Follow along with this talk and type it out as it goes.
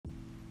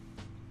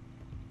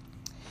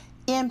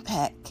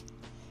Impact.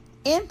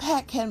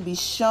 Impact can be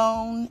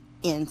shown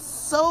in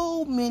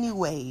so many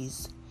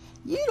ways.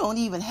 You don't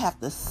even have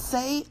to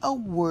say a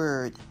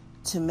word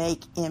to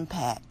make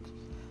impact.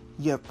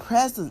 Your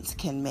presence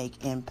can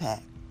make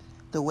impact.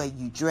 The way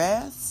you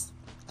dress,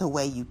 the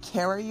way you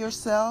carry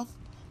yourself,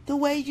 the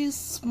way you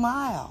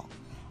smile.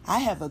 I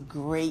have a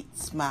great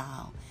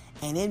smile,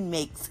 and it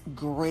makes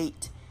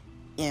great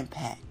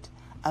impact.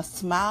 A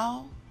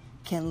smile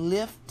can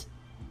lift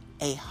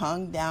a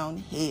hung down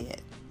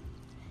head.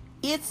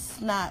 It's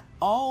not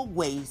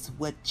always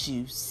what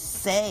you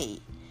say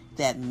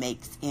that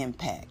makes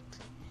impact.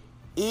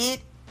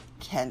 It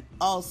can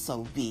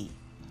also be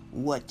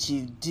what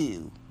you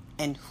do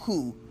and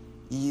who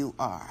you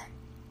are.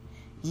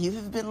 You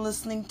have been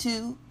listening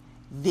to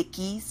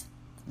Vicky's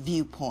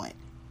Viewpoint.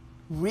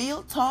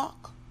 Real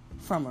talk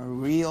from a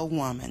real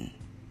woman.